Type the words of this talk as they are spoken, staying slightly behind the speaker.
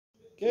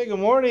Okay, good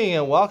morning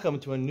and welcome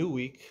to a new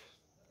week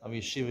of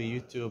Yeshiva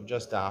YouTube,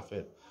 just Daf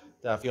It.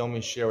 Daf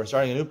Yomi Shir. We're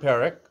starting a new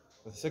parak,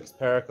 the sixth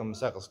parak of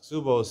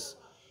Kesubos,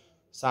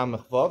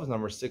 Samech Vav,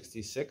 number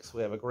 66.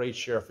 We have a great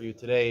share for you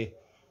today.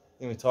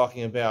 We're going to be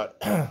talking about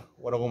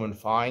what a woman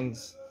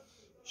finds.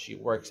 She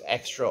works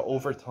extra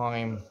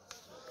overtime.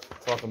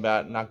 Talking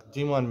about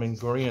Nakdiman Ben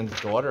Gurion's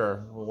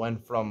daughter, who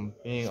went from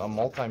being a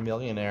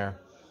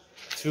multimillionaire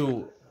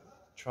to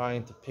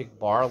trying to pick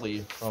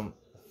barley from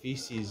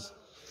feces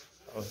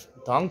of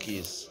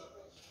donkeys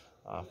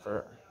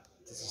to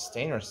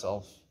sustain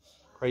herself.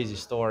 Crazy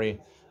story.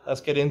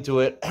 Let's get into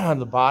it. On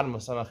the bottom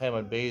of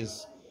Samachem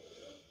Beis,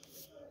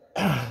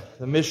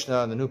 the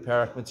Mishnah, the new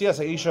parak.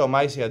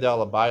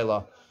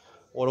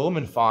 What a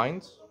woman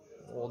finds.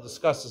 We'll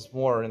discuss this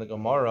more in the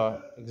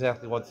Gemara,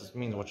 exactly what this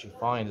means, what she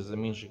finds. Does it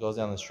mean she goes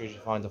down the street, she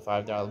finds a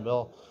 $5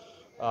 bill?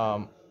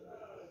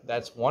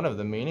 That's one of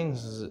the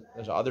meanings.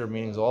 There's other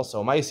meanings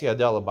also. What she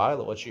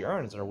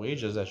earns, her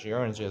wages that she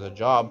earns, she has a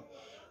job,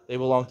 they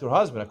belong to her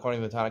husband,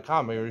 according to the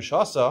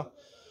Tanakhama.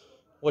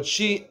 What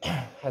she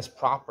has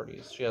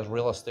properties, she has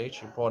real estate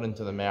she brought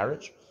into the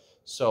marriage.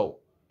 So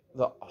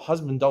the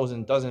husband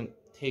doesn't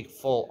take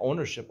full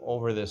ownership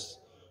over this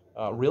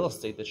real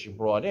estate that she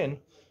brought in,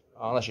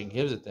 unless she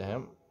gives it to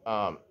him.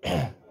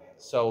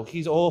 So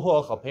he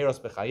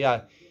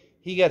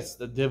gets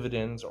the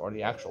dividends or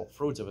the actual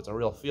fruits if it's a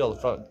real field.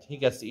 He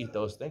gets to eat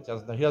those things. He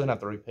doesn't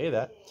have to repay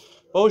that.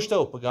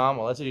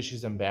 Let's say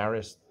she's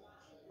embarrassed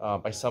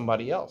by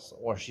somebody else,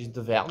 or she's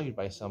devalued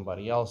by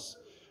somebody else.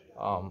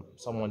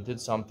 Someone did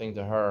something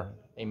to her,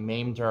 they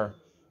maimed her,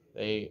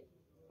 they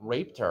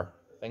raped her,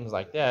 things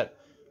like that.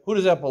 Who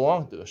does that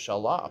belong to?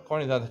 Shalah,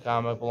 according to the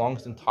Tanakhama, it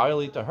belongs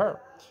entirely to her.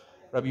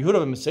 Rabbi Yehuda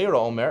ben Meseira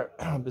Omer,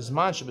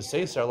 Bisman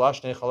shebeseser la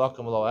shnei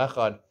chalakim v'lo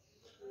echad.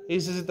 He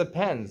says it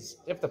depends.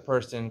 If the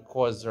person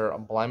caused her a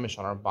blemish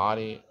on her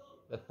body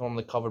that's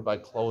normally covered by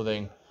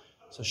clothing,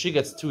 so she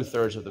gets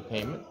 2/3 of the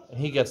payment,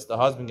 and the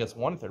husband gets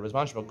 1/3.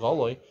 Bisman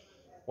shebegoloi,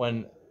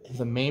 when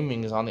the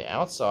maiming is on the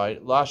outside,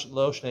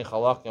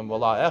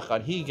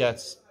 he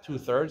gets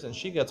 2/3 and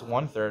she gets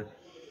 1/3.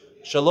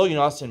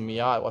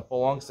 What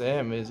belongs to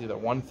him is either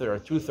 1/3 or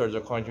 2/3,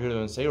 according to Yehuda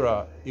ben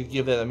Seira. You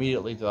give that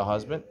immediately to the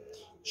husband.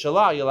 She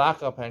doesn't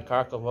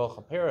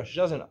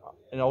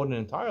own it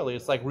entirely.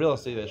 It's like real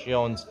estate that she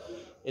owns.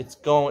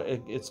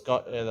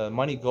 The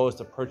money goes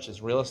to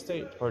purchase real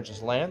estate, to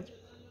purchase land,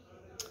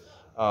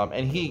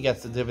 and he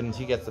gets the dividends.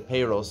 He gets the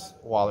payrolls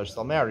while they're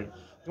still married.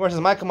 The Gemara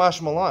says, "My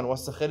kamash malan."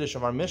 What's the chiddush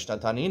of our Mishnah?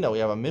 Tanina, we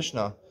have a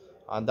Mishnah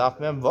on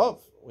Daf Mem Vav.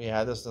 We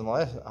had this in the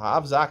last.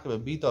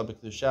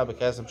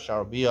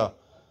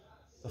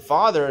 The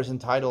father is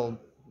entitled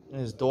in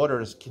his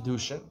daughter's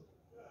kiddushin,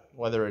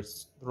 whether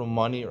it's through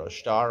money or a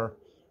star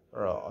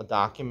or a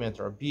document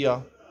or a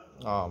bia,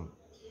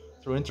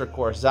 through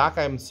intercourse.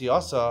 Zakai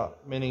Mtziasa,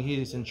 meaning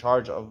he's in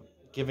charge of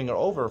giving her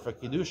over for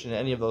kiddushin in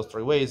any of those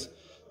three ways.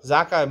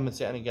 Zakai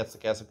Mtziasa, and he gets the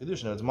kesef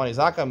kiddushin of his money.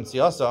 Zakai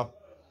Mtziasa,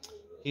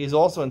 he is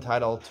also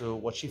entitled to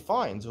what she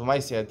finds, or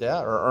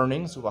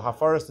earnings.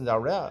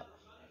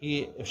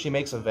 If she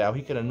makes a vow,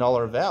 he can annul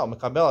her vow.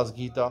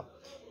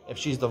 If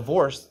she's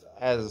divorced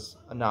as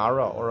a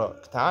nara or a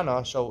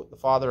katana, so the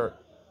father,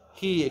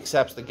 he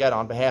accepts the get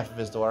on behalf of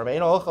his daughter.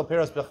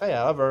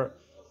 However,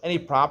 any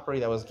property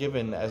that was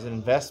given as an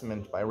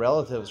investment by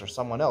relatives or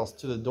someone else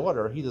to the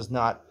daughter, he does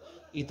not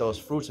eat those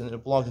fruits, and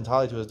it belongs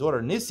entirely to his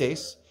daughter.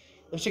 Nises,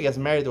 if she gets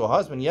married to a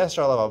husband, yes,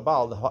 the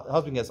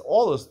husband gets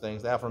all those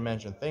things, the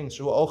aforementioned things.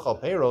 The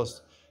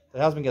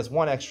husband gets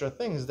one extra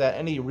thing, is that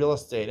any real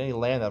estate, any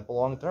land that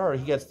belonged to her,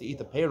 he gets to eat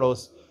the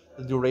payros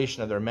the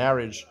duration of their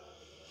marriage.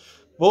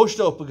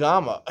 Boshto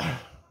Pagama,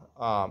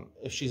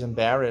 if she's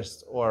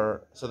embarrassed,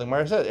 or so the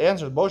Gemara said,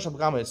 answers Boshto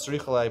Pagama, it's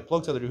Srichalai,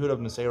 plugs to the Yehuda of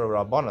Meseira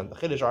Rabbanan. The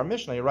Chiddush, our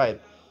Mishnah, you're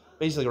right,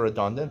 basically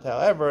redundant.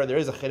 However, there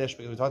is a Chiddush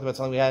because we talked about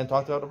something we hadn't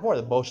talked about before,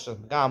 the Boshto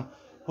Pagam.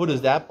 Who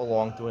does that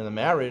belong to in the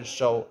marriage?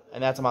 So,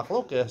 and that's a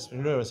machlokas.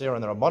 Yehuda of Meseira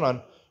and the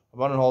Rabbanan.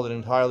 Rabbanan hold it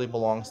entirely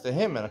belongs to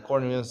him, and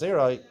according to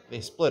Meseira,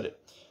 they split it.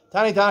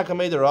 Tani Tanaka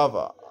made the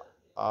Rava,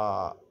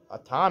 a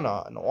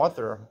Tana, an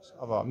author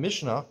of a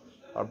Mishnah,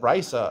 a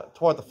Brisa,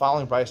 taught the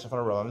following Brisa in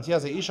front of Rava. And he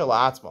has a Isha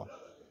La'atzma.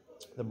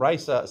 The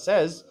Brisa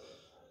says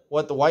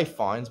what the wife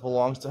finds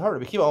belongs to her.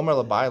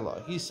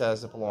 He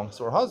says it belongs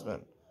to her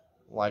husband,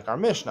 like our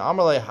Mishnah.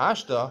 Amrle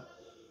Hashda.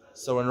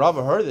 So when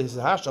Rava heard this, he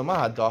said, Hashda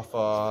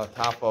Mahadafa,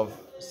 top of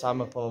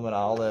Samapov and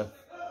Aleph.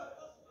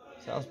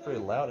 Sounds pretty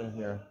loud in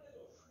here.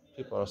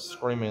 People are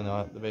screaming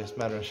at the base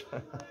medrash.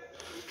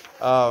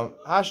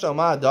 Hashda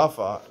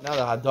Mahadafa. Now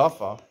the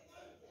Hadafa,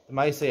 the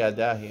Maisei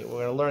Adahi.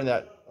 We're going to learn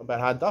that about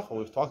Hadafa.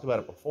 We've talked about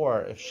it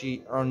before. If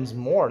she earns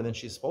more than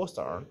she's supposed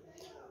to earn,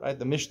 right?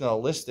 The Mishnah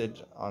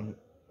listed on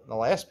the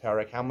last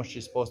parak how much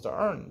she's supposed to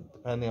earn,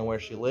 depending on where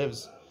she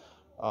lives.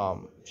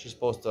 She's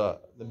supposed to,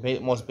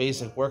 most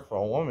basic work for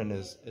a woman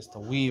is to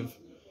weave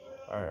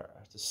or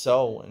to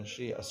sew, and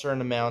a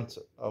certain amount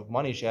of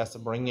money she has to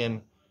bring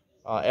in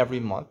every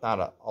month,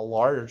 not a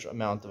large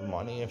amount of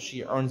money. If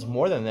she earns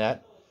more than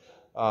that,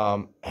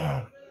 right,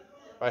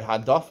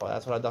 hadafa,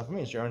 that's what hadafa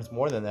means, she earns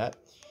more than that,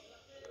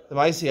 The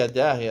Maisi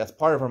Adahi, that's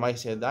part of her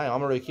Maisi Adayim.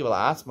 Amar Rabbi Kiva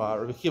La'atzma.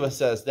 Rabbi Kiva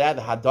says that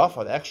the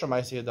Hadafa, the extra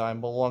Maisi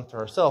Adayim, belong to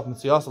herself.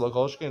 Mitziyasa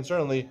L'Kolshki, and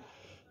certainly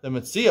the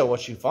Mitziyah,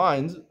 what she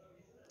finds,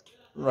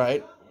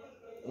 right,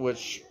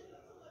 which,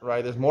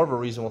 right, there's more of a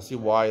reason, we'll see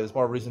why, there's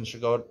more of a reason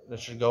that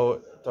should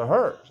go to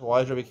her. So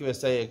why does Rabbi Kiva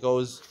say it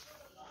goes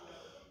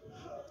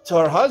to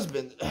her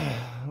husband?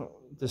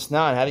 The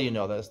Snan, how do you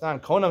know that?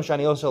 Snan, Konam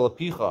Shani Osa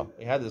Lapicha.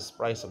 We had this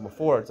price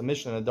before, it's a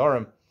mission in the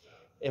Dharam.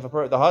 If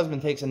the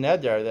husband takes a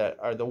neder,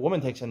 or the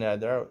woman takes a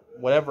neder,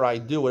 whatever I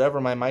do,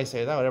 whatever my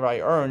maaseh, whatever I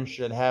earn,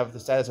 should have the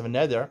status of a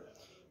neder.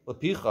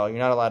 Lepicha, you're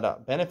not allowed to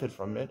benefit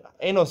from it.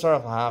 Ain't no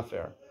sarach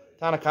lahafer.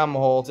 Tanakama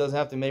holds doesn't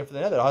have to be made for the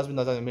neder. The husband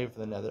doesn't have to be made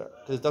for the neder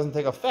because it doesn't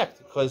take effect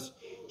because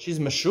she's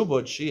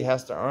meshubud. She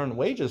has to earn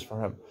wages for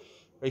him.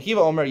 Rekiva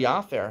Omer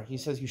Yafer, he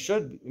says you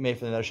should be made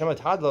for the neder. Shema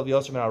Tadlav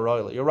Yosem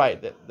Aroyla. You're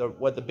right.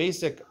 What the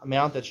basic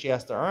amount that she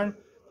has to earn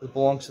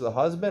belongs to the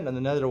husband, and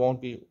the neder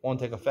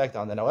won't take effect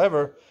on that.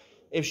 However,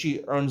 if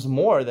she earns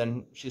more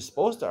than she's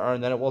supposed to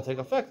earn, then it will take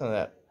effect on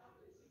that.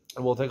 It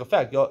will take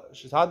effect.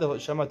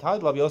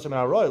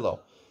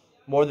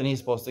 More than he's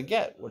supposed to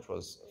get, which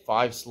was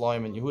 5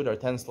 sloim in Yehuda or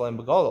 10 sloim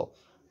begadol.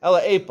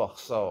 Ela epach.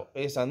 So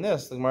based on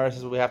this, the Gemara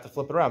says we have to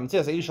flip it around.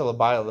 Mitzvah isha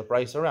labayla, the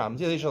price around.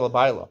 Mitzvah isha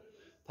labayla.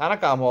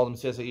 Tanakam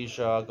holds Mitzvah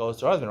isha goes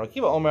to her husband.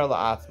 Rakiva omer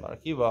la'atzma.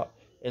 Rakiva,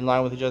 in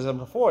line with the judgment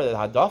before, that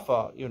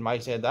hadafa, even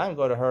Ma'aseh Adayim,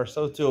 go to her.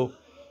 So too,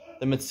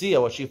 the Mitzvah,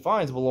 what she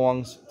finds,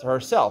 belongs to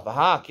herself.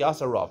 Aha,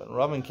 Kiasa Ravin.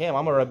 Ravin came,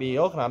 Amar Rabbi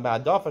Yochanan,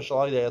 Ba'adafa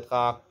Shalai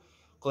De'etcha,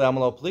 Kli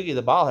Amalo Pligi,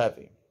 the Baal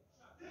Heavy.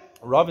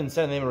 Ravin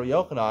said in the name of Rabbi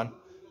Yochanan,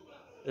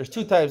 there's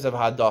 2 types of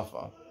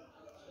Hadafa.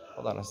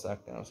 Hold on a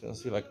second. I was going to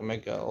see if I can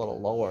make it a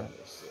little lower.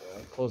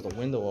 Close the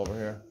window over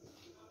here.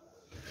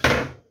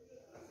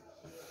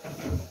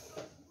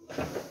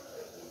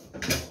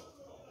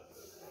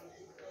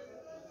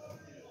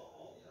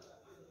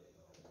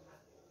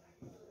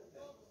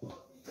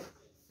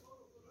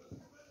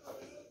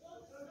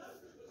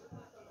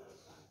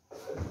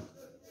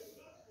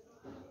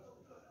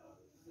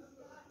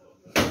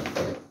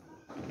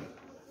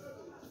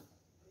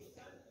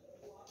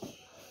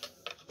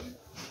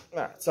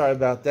 Sorry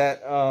about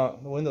that.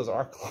 The windows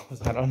are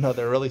closed. I don't know.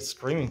 They're really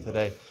screaming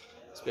today.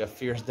 Must be a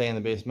fierce day in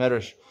the base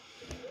medrash.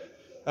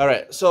 All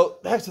right. So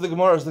back to the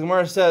Gemara. The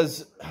Gemara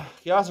says,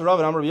 everyone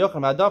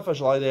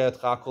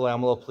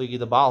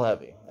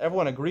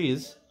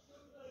agrees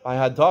by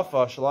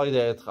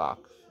hadafa.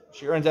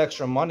 She earns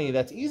extra money.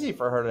 That's easy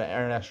for her to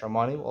earn extra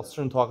money. We'll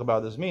soon talk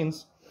about what this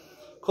means.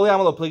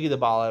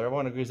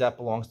 Everyone agrees that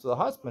belongs to the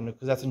husband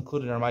because that's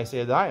included in her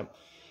Ma'aseh Adayim.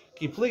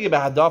 We're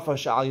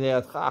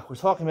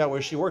talking about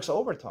where she works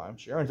overtime.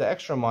 She earns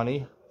extra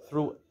money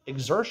through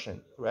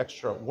exertion, through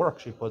extra work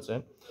she puts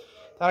in.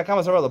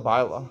 Tanakama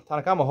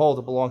holds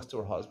it belongs to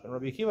her husband.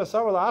 Rabbi Akiva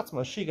Sarah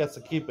La'atzma, she gets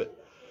to keep it.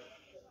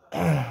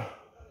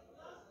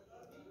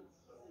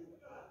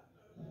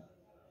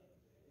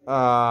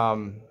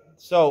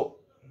 So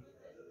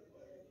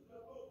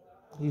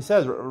he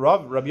says,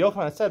 Rabbi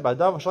Yochanan said,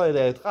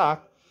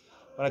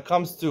 when it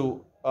comes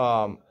to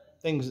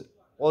things.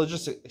 Well,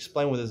 just to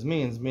explain what this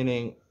means,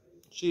 meaning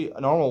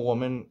a normal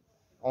woman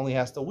only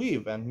has to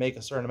weave and make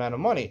a certain amount of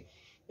money.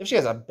 If she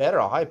has a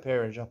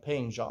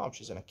high-paying job,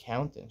 she's an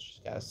accountant, she's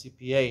got a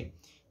CPA,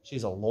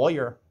 she's a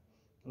lawyer,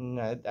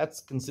 that's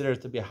considered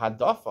to be a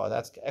hadafa.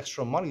 That's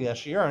extra money that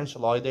she earns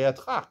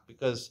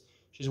because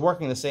she's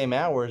working the same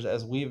hours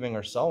as weaving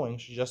or sewing.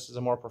 She just is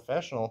a more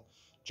professional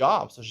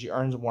job, so she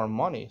earns more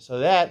money. So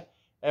that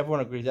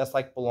everyone agrees that's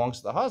like belongs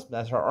to the husband.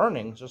 That's her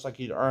earnings. Just like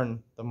he'd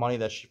earn the money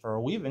that she for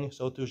her weaving,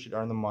 so too she'd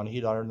earn the money.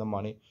 He'd earn the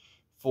money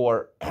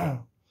for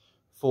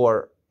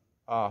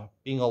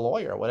being a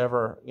lawyer.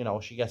 Whatever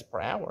she gets per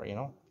hour.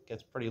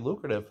 Gets pretty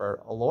lucrative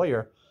for a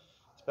lawyer,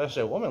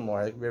 especially a woman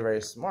lawyer. They can be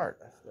very smart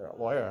if they're a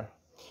lawyer.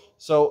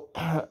 So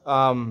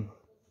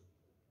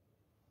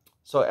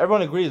so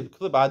everyone agrees.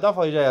 So the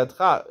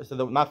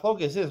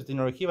machlokes is between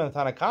Rekiva and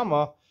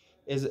Tanakama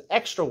is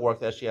extra work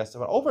that she has to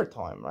do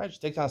overtime, right? She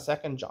takes on a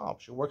second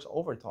job. She works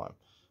overtime,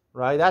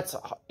 right? That's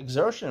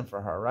exertion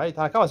for her, right?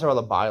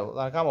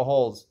 Tanakama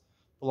holds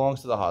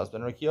belongs to the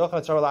husband.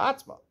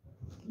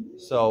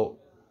 So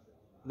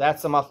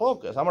that's the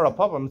machlokas. Amar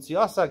Papa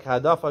Mitziasa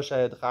Kadafa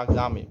Shayed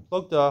Chagdami.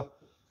 Plukta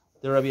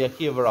the Rabbi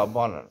Akiva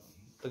Rabbanan.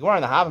 The Gemara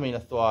in the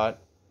Havamina thought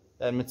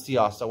that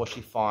Mitziasa, what she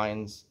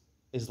finds,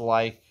 is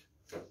like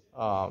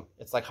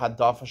it's like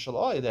Hadafa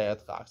Shaloi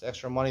De'etchak,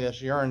 extra money that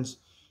she earns.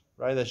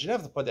 Right, that you don't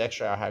have to put the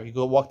extra hour. You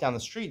go walk down the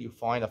street, you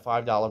find a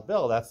 $5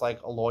 bill. That's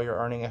like a lawyer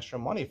earning extra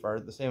money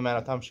for the same amount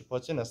of time she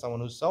puts in as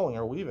someone who's sewing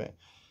or weaving.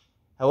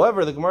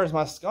 However, the Gemara's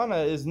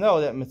maskana is no,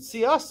 that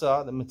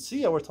Mitziasa, the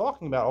Mitzia we're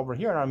talking about over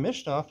here in our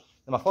Mishnah,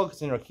 the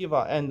Machlokas in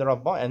Rakiva and the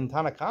Rabbah and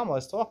Tanakama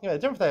is talking about a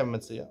different type of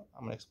Mitzia. I'm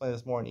going to explain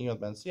this more in Iyot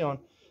Ben Sion.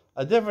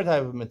 A different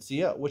type of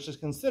Mitzia, which is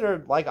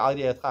considered like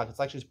Aliyah Etchak. It's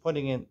like she's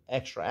putting in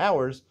extra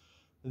hours.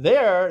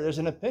 There's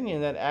an opinion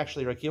that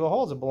actually Rakiva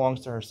holds it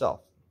belongs to herself.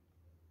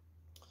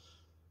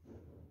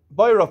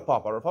 By Rav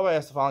Papa. Rav Papa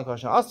asked the following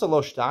question. She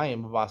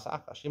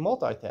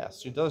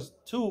multitasks. She does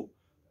 2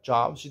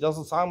 jobs. She does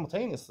it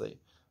simultaneously.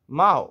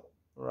 Mao.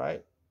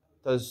 right?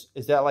 Is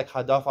that like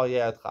hadaf al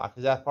yadchak?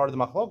 Is that part of the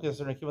machlokes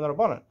or kibbutz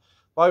rabbanan?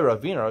 By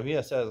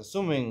Ravina says,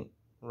 assuming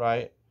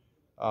right,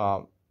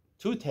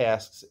 2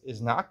 tasks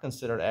is not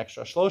considered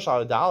extra.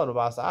 Shlosha adal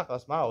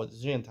b'asachas ma'od.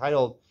 Is she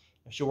entitled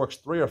if she works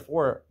 3 or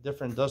 4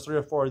 different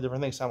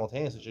things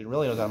simultaneously? She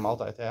really knows how to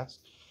multitask.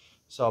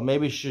 So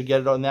maybe she should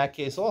get it in that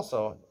case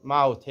also.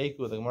 Ma'u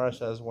teku. The Gemara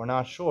says we're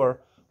not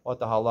sure what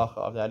the halacha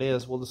of that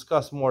is. We'll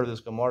discuss more of this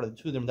Gemara. The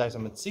 2 different types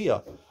of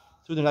mitzvah,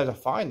 2 different types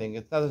of finding.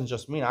 It doesn't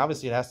just mean,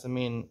 obviously it has to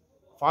mean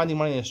finding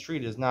money in the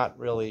street is not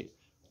really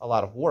a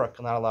lot of work,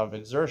 not a lot of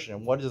exertion.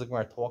 And what is the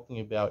Gemara talking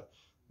about?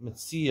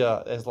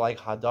 Mitzvah is like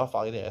hadaf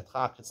al yedei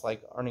etchak. It's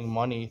like earning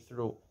money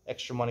through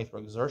extra money through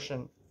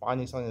exertion,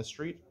 finding something in the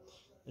street.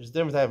 There's a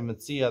different type of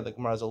mitzvah the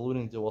Gemara is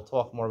alluding to. We'll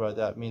talk more about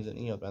that. It means in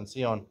Iyot Ben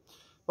Sion.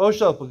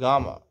 Bosha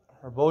Pagama.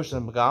 Her Bosha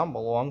and Pagam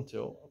belong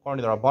to,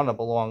 according to the Rabbana,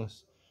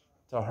 belongs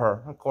to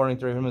her. According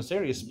to Rehum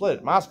Seri,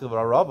 split. Maskil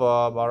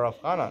v'Rava b'Rav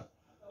Chana.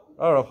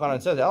 Rav Chana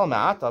says, El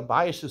Ma'ata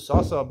b'Yeshu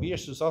Sasa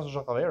b'Yeshu Sasa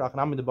Shachavera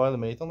Achnami de'Boy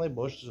L'Meitan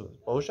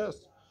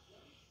Boshas.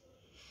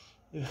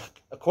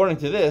 According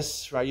to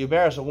this, right, you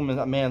embarrass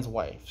a man's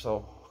wife.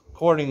 So,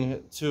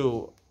 according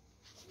to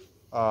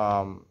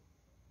Rehum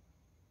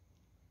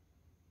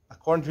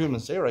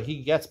Seri,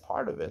 he gets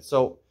part of it.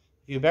 So,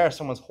 if you embarrass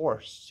someone's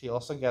horse, he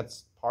also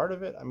gets part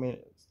of it. I mean,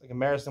 it's like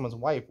embarrass someone's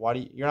wife.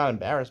 You're not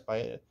embarrassed by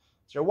it.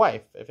 It's your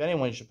wife. If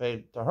anyone, you should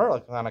pay to her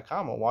like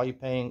Hanakama. Why are you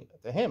paying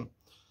to him?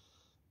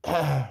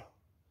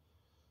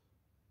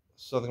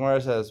 So the Gemara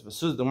says,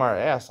 the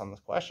Gemara asks on this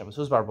question,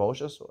 Vasus bar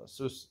Boshas?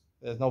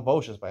 There's no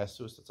Boshas by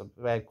Asus. It's a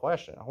bad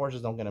question.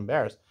 Horses don't get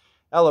embarrassed.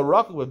 Ela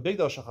Raku with big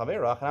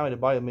Doshachaverach, and I'm going to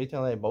buy a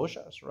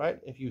Boshas, right?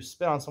 If you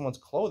spit on someone's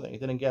clothing, it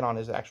didn't get on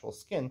his actual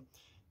skin.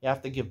 You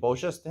have to give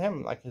boshas to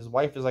him, like his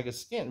wife is like his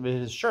skin,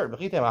 his shirt.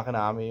 Maybe,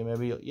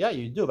 yeah,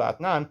 you do.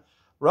 The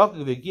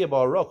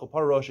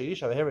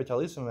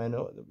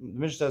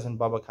Mishnah says in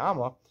Baba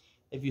Kama,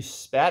 if you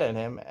spat at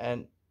him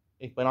and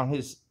it went on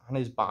his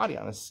body,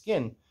 on his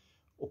skin,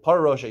 you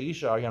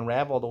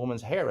unraveled the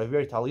woman's hair,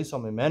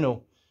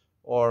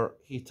 or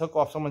he took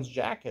off someone's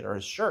jacket or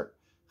his shirt.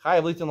 You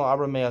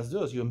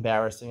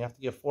embarrassed him. You have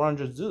to give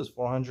 400 zuz,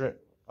 400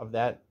 of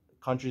that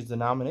country's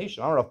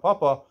denomination.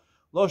 Papa,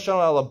 lo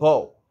shana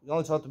elabo. We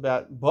only talked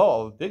about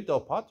bo, big do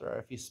pater.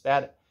 If he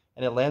spat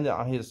and it landed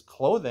on his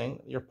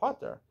clothing, you're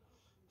pater.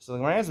 So the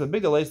Gemara answers,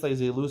 big do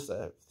lazy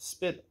lusa. If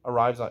spit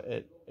arrives on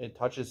it, it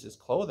touches his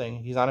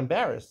clothing, he's not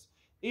embarrassed.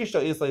 Ishto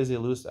is lazy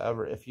lusa.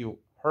 Ever if you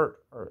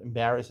hurt or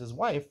embarrass his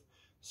wife,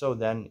 so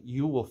then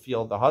you will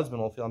feel, the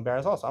husband will feel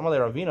embarrassed also. Amalei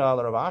Ravina,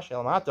 Ravashi,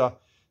 Elamata,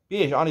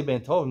 Bish Ani Ben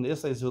Tovim, the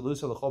Isla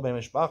Lusa, the Chol Ben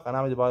Mishpach, and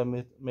Amid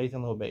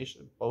Meitan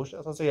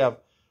Bosha. Let's say you have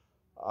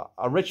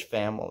a rich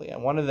family,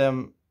 and one of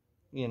them,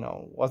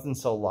 wasn't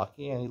so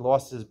lucky, and he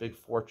lost his big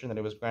fortune that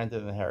he was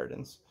granted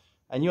inheritance,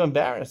 and you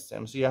embarrassed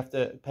him, so you have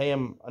to pay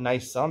him a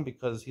nice sum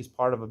because he's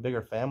part of a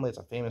bigger family. It's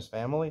a famous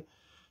family.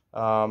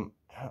 Chol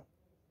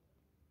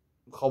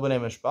B'nei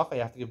Mishpacha,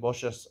 you have to give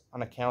boshas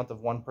on account of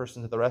one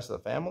person to the rest of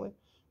the family,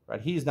 right?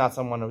 He's not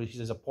someone,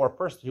 he's a poor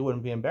person, he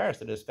wouldn't be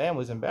embarrassed that his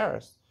family's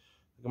embarrassed.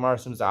 The Gemara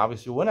assumes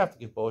obviously you wouldn't have to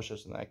give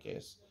boshas in that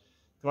case.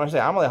 The Gemara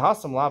says, Amalei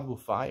Hasam Lav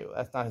Gufayu,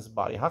 that's not his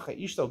body. Hacha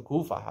Ishto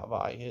Gufa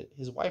Havai,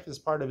 his wife is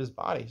part of his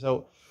body.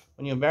 So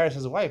when you embarrass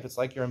his wife, it's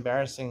like you're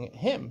embarrassing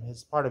him.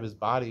 It's part of his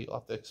body. You'll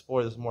have to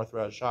explore this more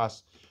throughout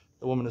Shas.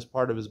 The woman is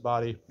part of his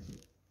body,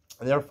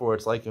 and therefore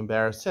it's like you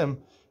embarrass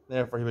him.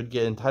 Therefore he would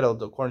get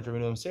entitled, according to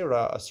Reuven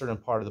Seira, a certain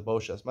part of the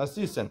boshas.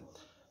 Masisin,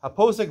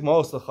 Haposik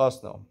Mos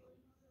Lechasno.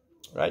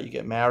 Right? You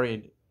get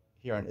married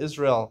here in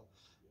Israel.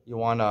 You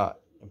want to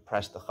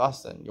impress the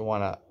chassan. You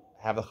want to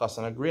have the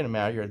chassan agree to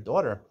marry your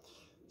daughter.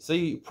 So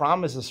you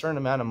promise a certain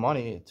amount of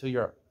money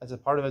to as a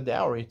part of a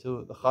dowry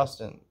to the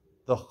chassan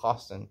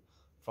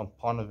from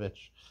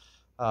Panovich.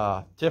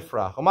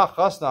 Tifra.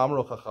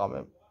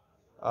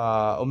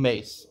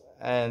 Umeis.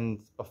 And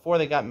before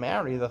they got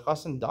married, the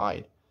chassan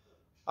died.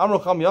 Now,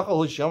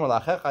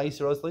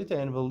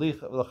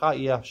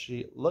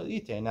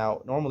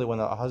 normally when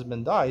a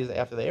husband dies,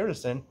 after the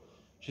Erusin,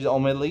 she's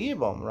omed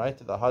le'ibam, right,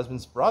 to the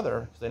husband's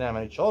brother, because they didn't have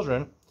any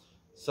children.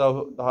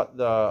 So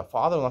the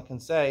father-in-law can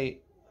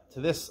say to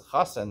this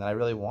chassan that I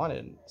really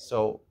wanted,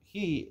 so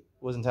he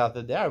was entitled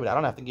to the dowry, but I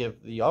don't have to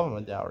give the yavam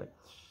a dowry.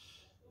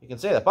 You can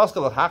say that.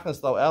 Pascal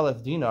hachnas lo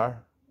elef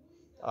dinar.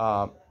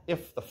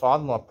 If the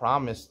father-in-law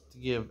promised to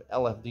give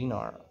elef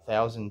dinar,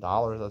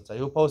 $1,000, let's say,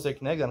 who posted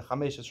connected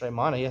chamesh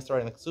shreimana, he has to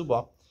write in the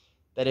Kesubos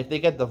that if they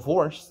get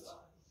divorced,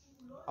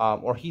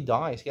 or he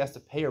dies, he has to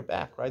pay her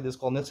back, right? This is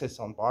called nitzches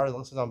on barzel.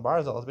 Nitzches on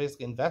barzel is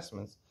basically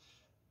investments.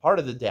 Part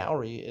of the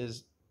dowry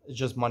is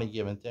just money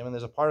given to him, and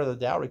there's a part of the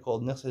dowry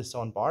called nitzches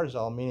on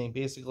barzel, meaning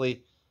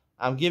basically,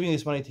 I'm giving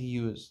this money to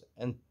use,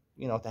 and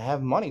to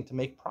have money to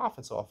make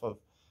profits off of,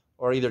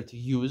 or either to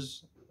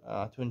use,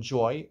 to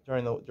enjoy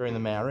during the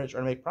marriage, or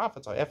to make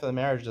profits. So after the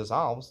marriage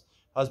dissolves,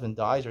 husband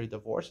dies or he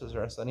divorces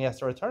her, so then he has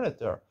to return it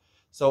to her.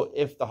 So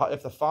if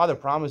the father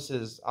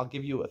promises, I'll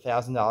give you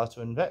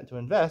 $1,000 to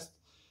invest,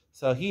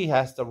 So he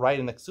has to write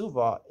in the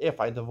Kesuba, if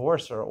I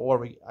divorce her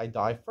or I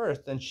die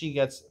first, then she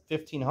gets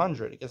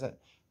 1,500. He gets an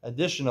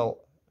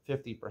additional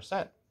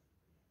 50%.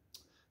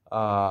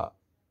 However,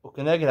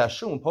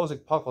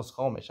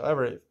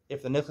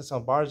 if the Nichlas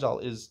on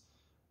Barzal is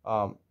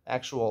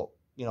actual,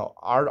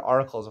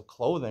 articles of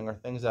clothing or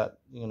things that,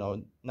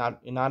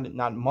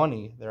 not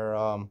money,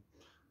 they're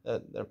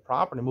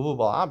property,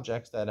 movable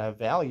objects that have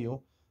value,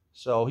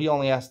 so he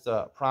only has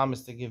to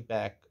promise to give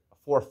back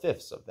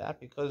 4/5 of that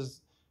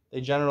because they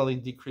generally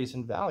decrease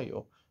in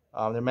value.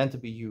 They're meant to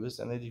be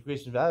used, and they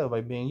decrease in value by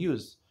being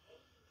used.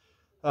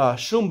 However,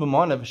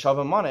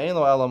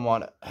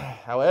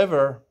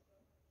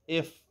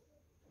 if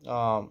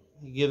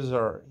he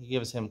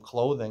gives him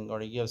clothing, or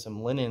he gives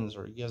him linens,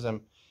 or he gives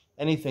him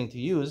anything to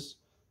use,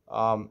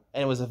 and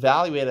it was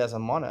evaluated as a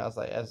mana, as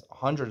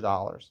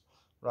 $100,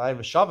 right?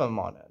 V'shavim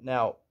mana.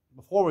 Now,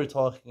 before we were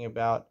talking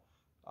about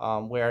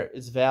where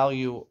its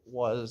value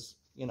was,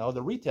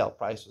 the retail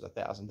price was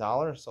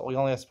 $1,000, so we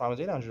only have to promise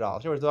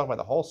 $800. Here we're talking about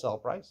the wholesale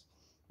price.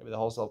 Maybe the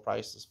wholesale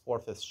price is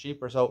 4/5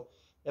 cheaper. So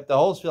if the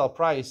wholesale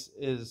price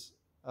is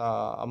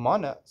a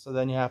mana, so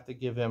then you have to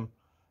give him,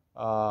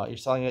 you're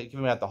selling it,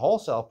 giving it at the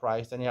wholesale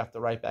price, then you have to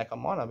write back a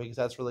mana because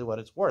that's really what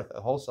it's worth,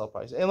 a wholesale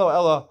price. Elo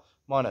ella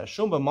mana,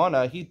 shumba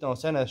mana, hitno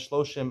senes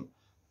shloshim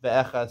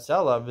ve'echad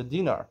sela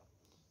v'dinar.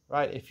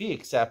 Right? If he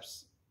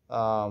accepts,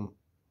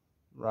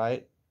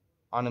 right,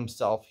 on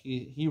himself,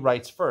 he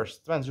writes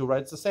first. Depends who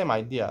writes, the same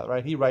idea,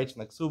 right? He writes in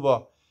the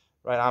Kesuba,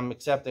 right, I'm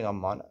accepting a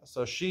mana.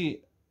 So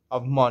she,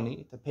 of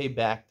money to pay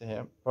back to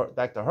him,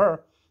 back to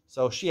her,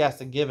 so she has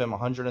to give him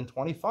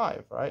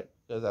 125, right?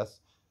 Because that's,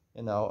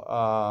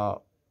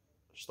 shloshim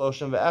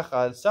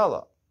ve'echad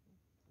sela.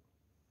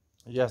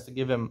 She has to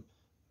give him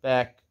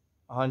back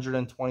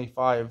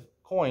 125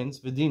 coins,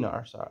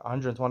 v'dinar, sorry,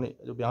 120,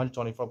 it would be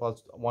 124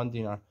 plus 1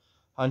 dinar.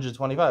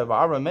 125.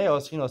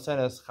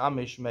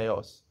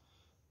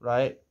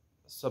 Right?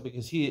 So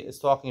because he is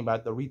talking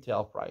about the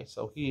retail price,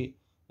 so he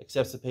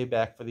accepts to pay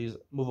back for these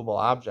movable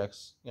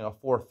objects,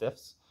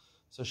 4/5.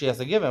 So she has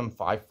to give him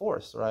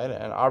 5/4, right?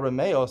 And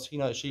Arameos,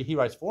 he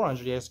writes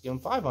 400, he has to give him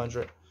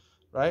 500,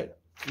 right?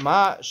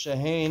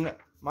 Basically,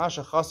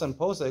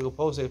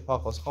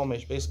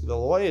 the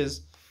law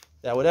is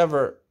that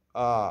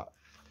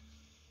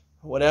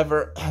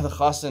whatever the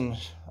chassan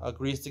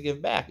agrees to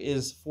give back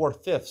is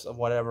 4/5 of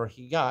whatever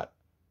he got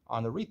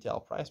on the retail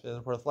price, but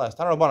it's worth less.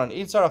 When our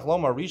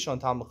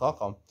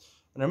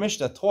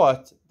Mishnah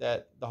taught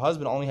that the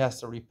husband only has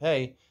to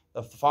repay,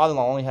 the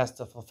father-in-law only has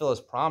to fulfill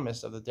his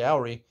promise of the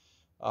dowry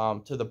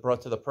to the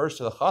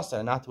chassan,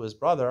 and not to his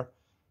brother.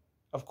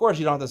 Of course,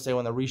 you don't have to say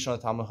when the Rishon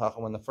Talmud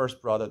Chacham, when the first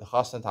brother, the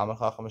chassan Talmud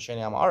Chacham, Sheni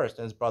Am Haaretz,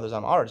 and his brother's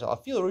Am Haaretz. I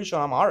feel Rishon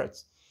Am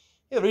Haaretz.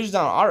 The Rishon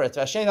Am Haaretz,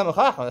 Sheni Talmud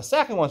Chacham. The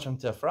second one's from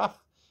Tifrach.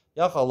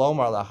 To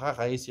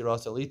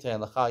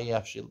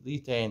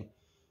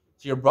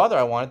your brother,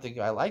 I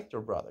liked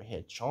your brother. He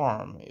had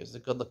charm. He was a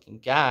good-looking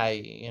guy.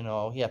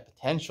 He had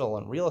potential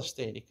in real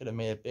estate. He could have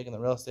made it big in the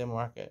real estate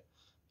market.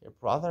 Your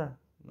brother?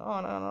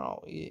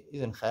 No.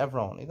 He's in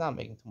Chevron. He's not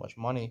making too much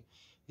money.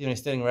 He's going to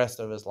be staying the rest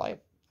of his life.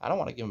 I don't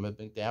want to give him a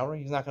big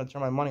dowry. He's not going to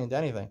turn my money into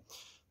anything.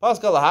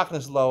 Pascal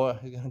Hachnas Lo,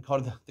 he's going to go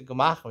to the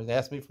Gemach. He's going to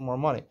ask me for more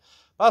money.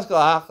 Pascal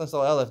Hachnas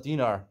Lo Elef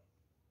Dinar.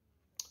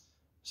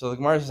 So the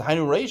Gemara says,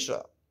 Hainu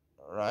Reisha.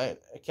 Right?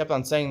 It kept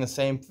on saying the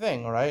same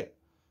thing, right?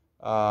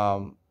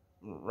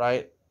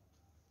 Right?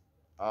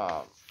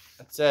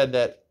 It said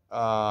that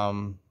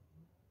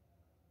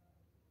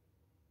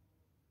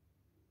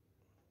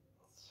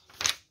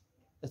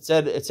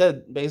it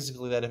said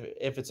basically that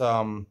if it's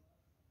a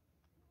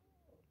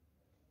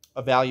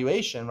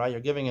valuation, right? You're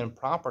giving him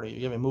property,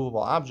 you're giving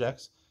movable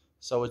objects.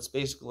 So it's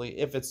basically,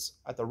 if it's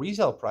at the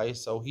retail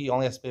price, so he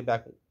only has to pay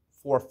back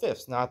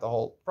 4/5, not the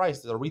whole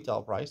price, the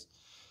retail price.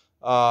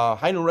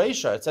 Hainu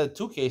Reisha, it said a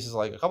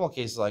couple of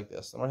cases like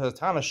this.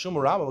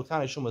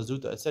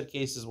 It said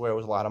cases where it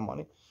was a lot of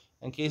money,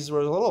 and cases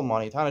where it was a little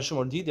money.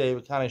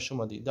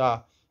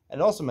 And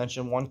it also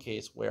mentioned one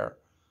case where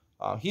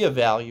he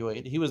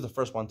evaluated, he was the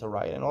first one to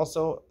write, and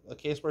also a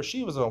case where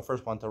she was the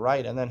first one to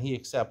write, and then he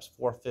accepts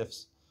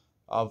 4/5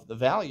 of the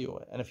value.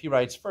 And if he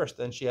writes first,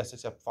 then she has to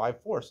accept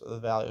 5/4 of the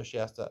value. She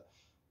has to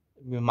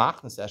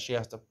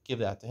give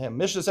that to him.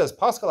 Mishnah says,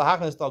 Pascal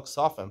Hachnas Dog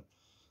Safim.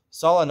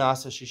 Sala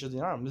Nasa Shisha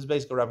Dinarim. This is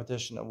basically a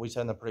repetition of what we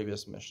said in the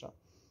previous Mishnah.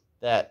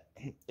 That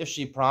if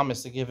she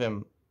promised to give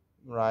him,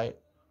 right,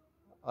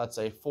 let's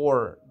say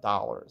 $4,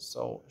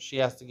 so he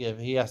has to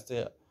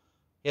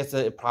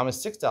promise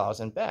 $6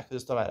 and back.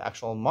 This is talking about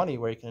actual money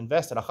where you can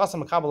invest it. The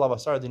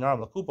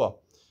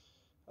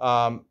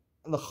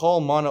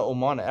whole mana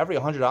umana, every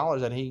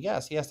 $100 that he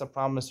gets, he has to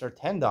promise her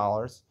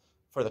 $10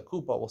 for the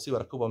kupa. We'll see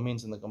what a kupa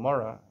means in the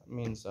Gemara. It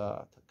means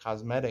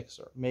cosmetics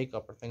or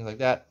makeup or things like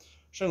that.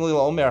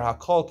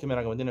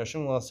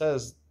 Shmuel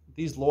says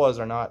these laws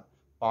are not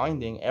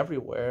binding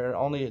everywhere.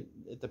 Only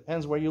it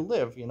depends where you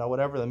live.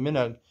 Whatever the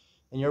minhag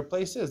in your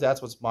place is,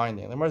 that's what's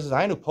binding. The Gemara says,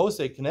 "Hainu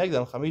posei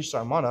kenegdem chamish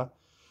sarmana."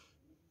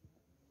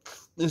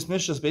 This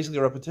Mishnah is basically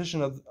a repetition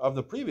of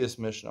the previous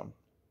Mishnah.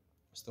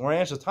 So the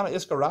answer is Tana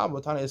Iska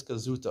Rabba, Tana Iska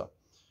Zuta.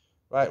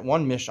 Right?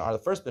 One Mishnah, or the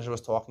first Mishnah,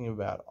 was talking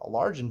about a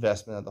large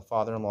investment that the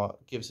father-in-law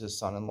gives his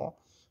son-in-law.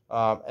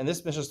 And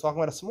this Mishnah is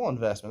talking about a small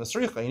investment. The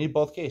Sricha, you need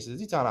both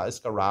cases. Tana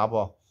Iska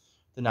Rabba,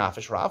 the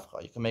Nafish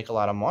Ravcha. You can make a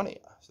lot of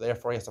money. So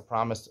therefore, he has to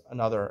promise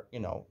another,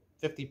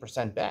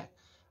 50% back.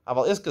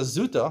 Aval Iska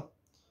Zuta,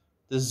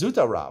 the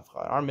Zuta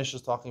Ravcha. Our Mishnah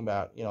is talking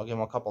about, give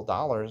him a couple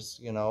dollars,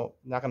 not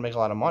going to make a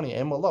lot of money.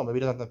 And well, maybe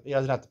he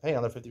doesn't have to pay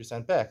another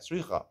 50% back.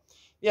 Sricha.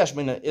 Yes,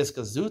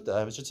 Iska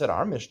Zuta, if it should say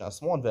our Mishnah, a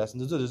small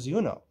investment, Zuta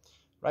Zuna.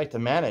 Right, to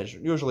manage.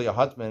 Usually a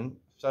husband,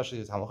 especially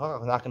his Talmud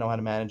Chacham, is not going to know how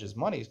to manage his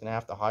money. He's going to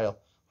have to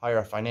hire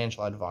a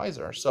financial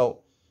advisor.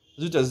 So,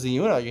 Zuta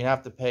Ziyuna, you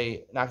have to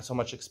pay not so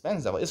much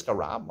expense. Iska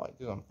Rab, like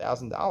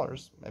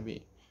 $1,000,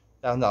 maybe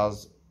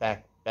 $1,000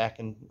 back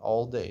in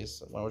old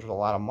days, when it was a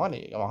lot of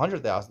money.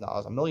 $100,000,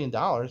 $1 million,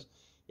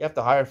 you have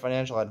to hire a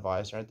financial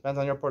advisor. And it depends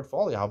on your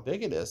portfolio, how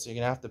big it is. So you're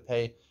going to have to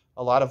pay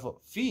a lot of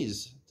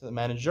fees, to the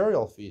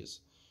managerial fees.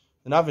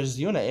 The Nafish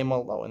Ziyuna, Ema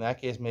Lo. In that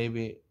case,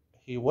 maybe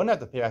he wouldn't have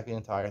to pay back the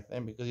entire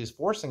thing because he's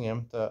forcing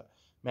him to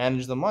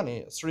manage the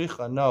money.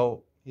 Sricha,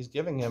 no, he's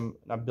giving him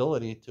an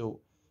ability to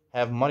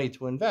have money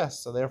to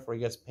invest, so therefore he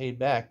gets paid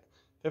back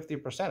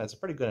 50%. It's a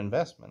pretty good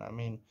investment. I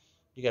mean,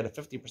 you get a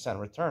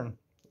 50% return,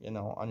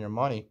 on your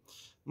money.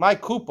 My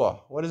kupa,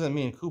 what does it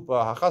mean?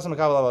 Kupa,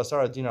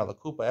 the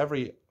kupa,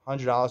 every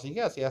 $100 he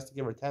gets, he has to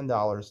give her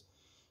 $10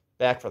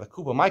 back for the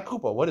kupa. My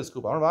kupa, what is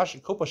kupa?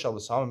 Kupa shall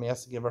be, he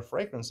has to give her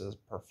fragrances,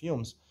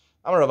 perfumes.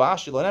 Amar Rav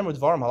Ashi, only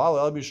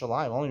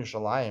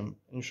Yerushalayim.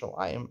 In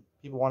Yerushalayim,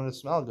 people wanted to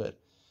smell good.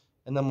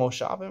 And the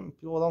Moshavim,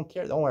 people don't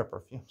care, don't wear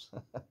perfumes.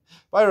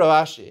 By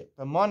Rav Ashi,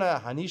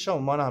 Mana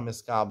Hanisha Mana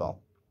Miskabel.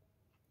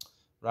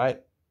 Right?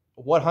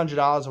 What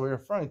 $100 are we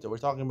referring to? We're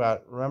talking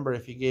about, remember,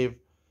 if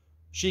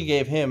she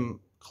gave him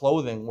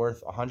clothing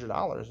worth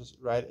 $100,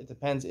 right? It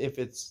depends if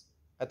it's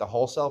at the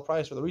wholesale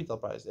price or the retail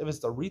price. If it's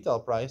the retail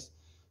price,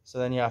 so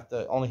then you have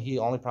to, he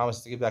only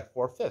promises to give back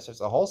 4/5. If it's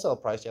the wholesale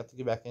price, you have to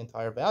give back the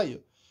entire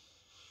value.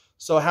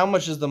 So how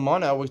much is the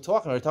mana we're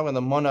talking? We're talking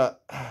the mana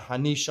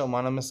hanisha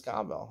mana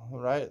miskabel,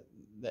 right?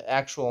 The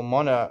actual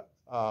mana,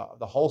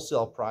 the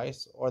wholesale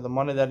price, or the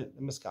money that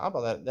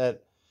miskabel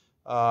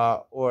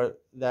or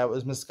that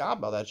was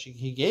miskabel that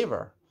he gave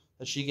her,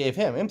 that she gave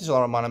him. If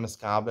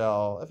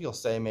you'll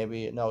say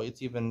maybe no,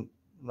 it's even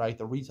right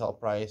the retail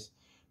price.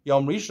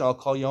 Yom Rishon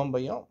call Yom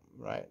Bayom,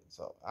 right?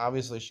 So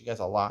obviously she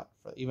gets a lot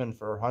even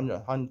for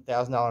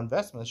 $100,000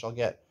 investment. She'll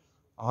get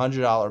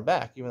 $100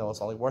 back, even though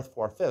it's only worth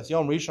 4/5.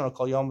 Yom Rishon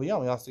call Yom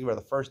Bayom. He has to give her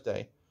the first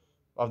day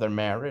of their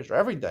marriage, or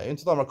every day.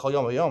 Until them call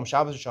Yom Bayom.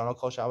 Shabbos Rishon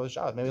call Shabbos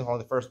Shabbos. Maybe it's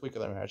only the first week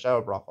of their marriage.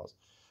 Shabbos brachos,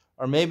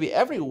 or maybe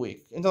every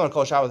week. Until them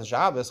call Shabbos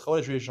Shabbos.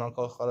 Chodesh Rishon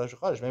call Chodesh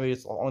Chodesh. Maybe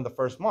it's only the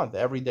first month,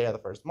 every day of the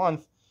first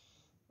month,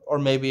 or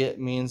maybe it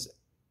means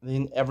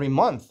every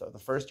month of the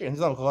first year.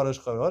 Until them call Chodesh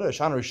Chodesh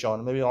Shana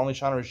Rishon. Maybe only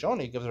Shana Rishon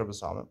he gives her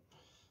b'samim.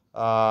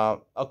 A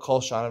kol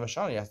Shana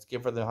v'Shana. He has to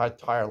give her the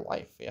entire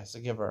life. He has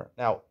to give her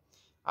now.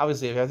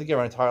 Obviously, if you have to give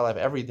her an entire life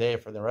every day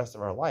for the rest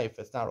of her life,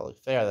 it's not really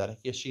fair that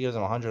if she gives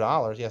him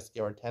 $100, he has to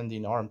give her 10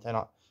 dinarim,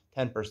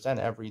 10%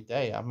 every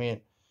day. I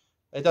mean,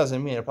 it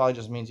doesn't mean, it probably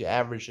just means you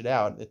average it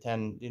out, the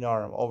 10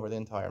 dinarim over the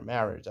entire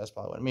marriage. That's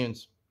probably what it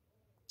means.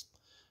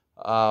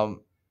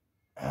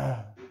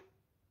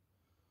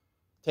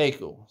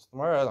 Teku.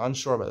 We're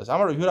unsure about this.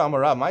 We're going to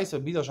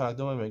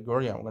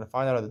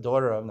find out that the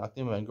daughter of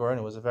Nakdim ben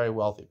Gorin was a very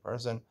wealthy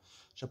person.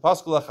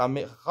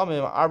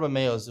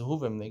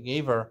 They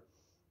gave her,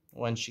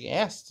 when she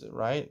asked,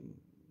 right,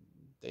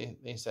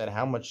 they said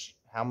how much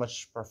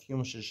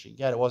perfume should she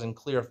get. It wasn't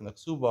clear from the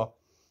Kesubos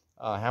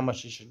how much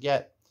she should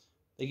get.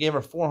 They gave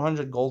her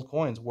 400 gold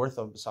coins worth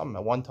of besamim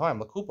at one time.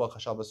 Lakupa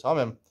chashal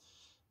besamim,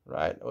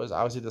 right? It was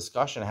obviously a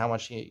discussion how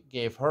much he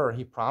gave her.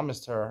 He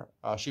promised her,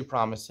 she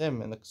promised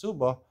him in the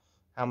Kesubos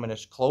how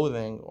much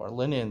clothing or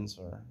linens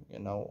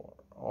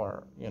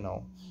or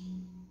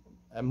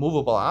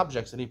movable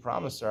objects that he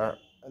promised her.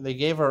 And they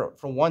gave her,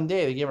 for one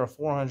day, they gave her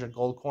 400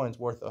 gold coins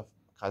worth of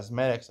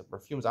cosmetics and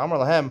perfumes. Amar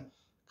lahem,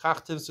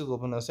 kach tivsu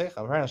l'bnei.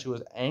 Apparently she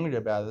was angry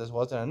about it. This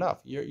wasn't enough.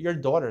 Your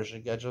daughter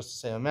should get just the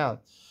same amount.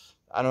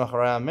 I don't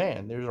know,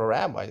 amen. There's a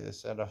rabbi that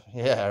said,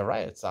 yeah,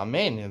 right, it's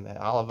amen. And the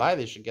Halavai,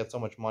 they should get so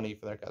much money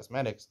for their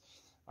cosmetics.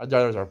 Our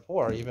daughters are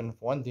poor. Even if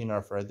 1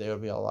 dinar for a day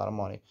would be a lot of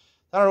money.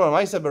 He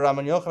was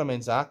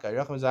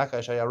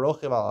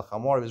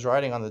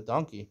riding on the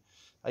donkey.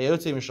 He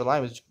was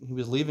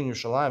leaving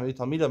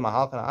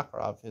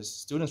Yerushalayim. His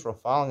students were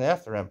following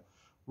after him.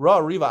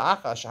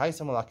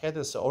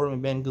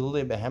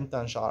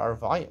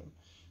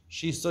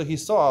 He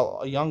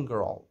saw a young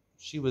girl.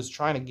 She was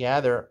trying to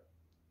gather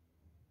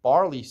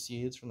barley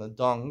seeds from the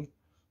dung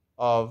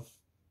of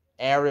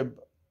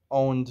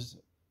Arab-owned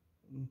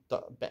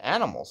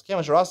animals.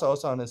 Once she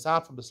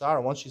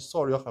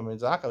saw Yochanan ben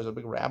Zakkai, was a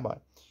big rabbi.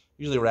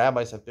 Usually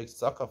rabbis have big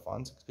tzedakah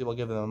funds because people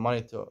give them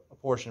money to a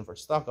portion for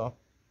tzedakah.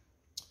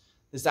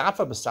 The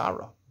Zafa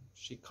Basara,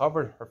 she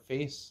covered her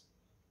face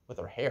with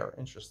her hair.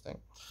 Interesting.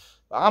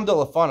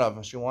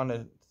 She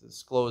wanted to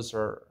disclose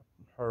her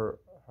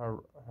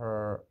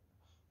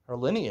her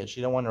lineage.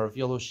 She didn't want to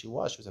reveal who she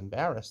was. She was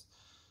embarrassed.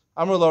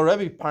 Amr lo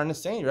Rebbe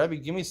Parnasani, Rebbe,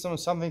 give me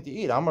something to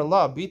eat. Amr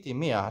lo Biti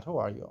Miyat, who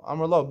are you?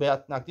 Amr lo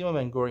Beat Nakdima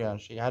Ben Gurion.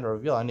 She had to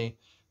reveal. Ani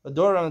the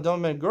daughter of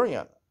Nakdima Ben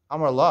Gurion.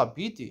 Amr lo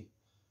Biti.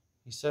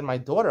 He said, my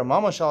daughter,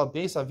 Mama shall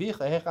beis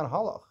avicha hechan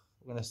halach.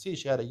 We're going to see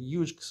she had a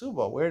huge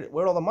kesuba. Where'd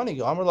all the money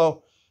go? Amr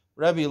lo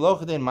Rebbe lo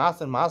chedin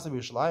masan masav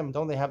Yerushalayim.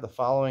 Don't they have the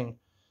following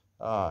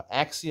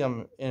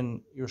axiom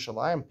in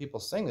Yerushalayim?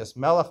 People sing this: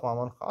 Melech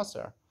mamon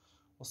chaser.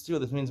 We'll see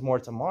what this means more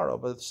tomorrow.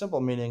 But the simple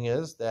meaning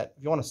is that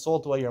if you want to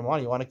salt away your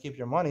money, you want to keep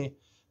your money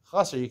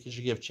chaser, you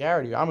should give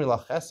charity. Amri la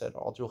chesed,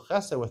 or do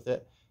chesed with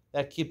it.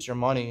 That keeps your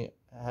money,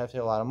 have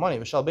a lot of money.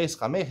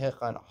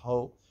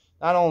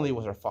 Not only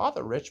was her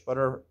father rich, but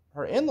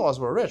her in-laws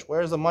were rich.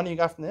 Where's the money you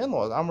got from the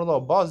in-laws? Amri lo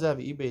bazev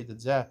ibei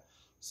dedzeh.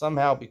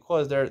 Somehow,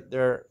 because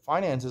their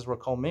finances were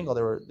commingled,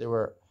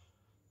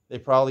 they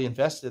probably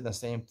invested in the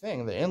same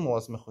thing. The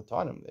in-laws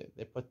mechutanim,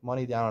 they put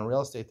money down on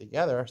real estate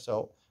together,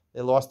 so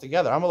they lost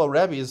together. Amalo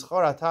Rebbe is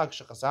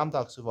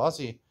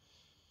Kesubos.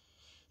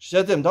 She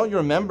said to him, don't you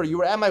remember? You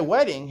were at my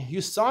wedding.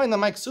 You signed the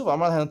Ksuva.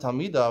 Amar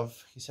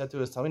Talmidav. He said to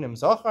his Talmidim,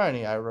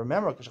 Zacharni, I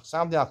remember.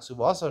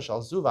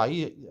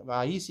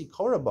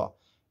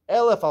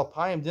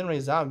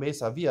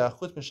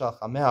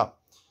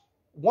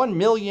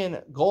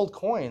 1,000,000 gold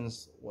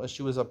coins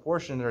she was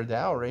apportioned in her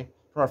dowry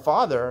from her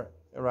father,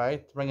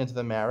 right, to bring into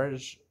the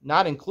marriage,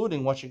 not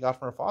including what she got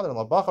from her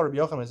father-in-law.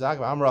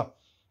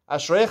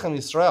 Ashreichem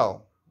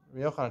Yisrael.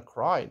 Rabbi Yochanan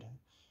cried.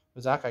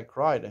 Zakkai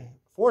cried.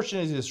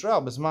 Fortunate is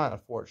Israel, Bisman,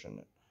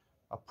 unfortunate.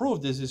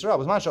 Approved is Israel.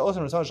 Bisman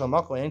sha'osim Rizon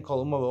shalmako ein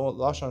kol umma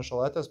v'lashon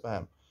shaletas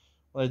b'hem.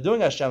 When they're doing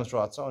Hashem's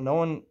ratzon, no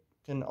one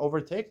can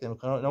overtake them.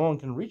 No one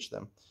can reach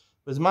them.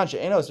 Bisman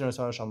she'enos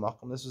Rizon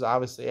shalmakom. This was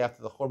obviously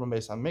after the Churban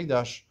Beis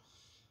Hamikdash.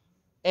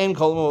 Ein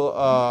kol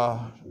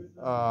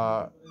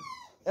umma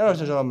enos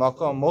Rizon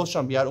shalmakom.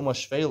 Mosham biad umma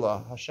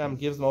shvela. Hashem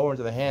gives them over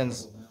into the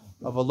hands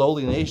of a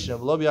lowly nation.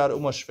 Of lo biad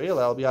umma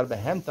shvela, el biad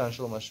behemtan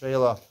shel umma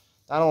shvela.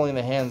 Not only in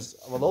the hands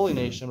of a lowly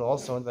nation, but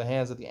also in the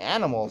hands of the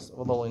animals of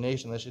a lowly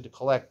nation. They should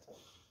collect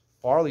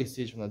barley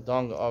seeds from the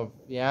dung of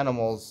the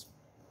animals.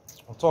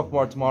 We'll talk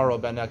more tomorrow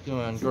about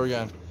Nakdima and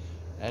Gurion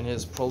and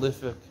his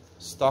prolific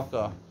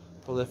staka,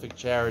 prolific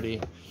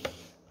charity.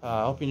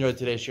 I hope you enjoyed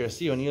today's share.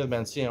 See you in either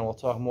Ben and we'll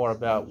talk more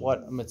about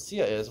what a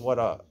mitzvah is,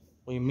 what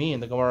we mean,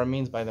 the Gemara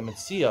means by the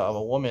mitzvah of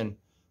a woman,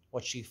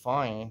 what she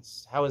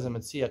finds. How is a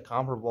mitzvah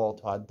comparable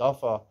to a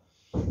dafa,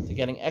 to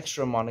getting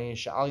extra money?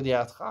 You don't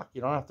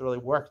have to really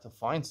work to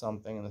find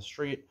something in the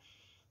street.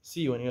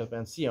 See you in either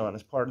Ben and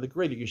as part of the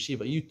greater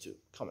Yeshiva YouTube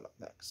coming up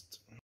next.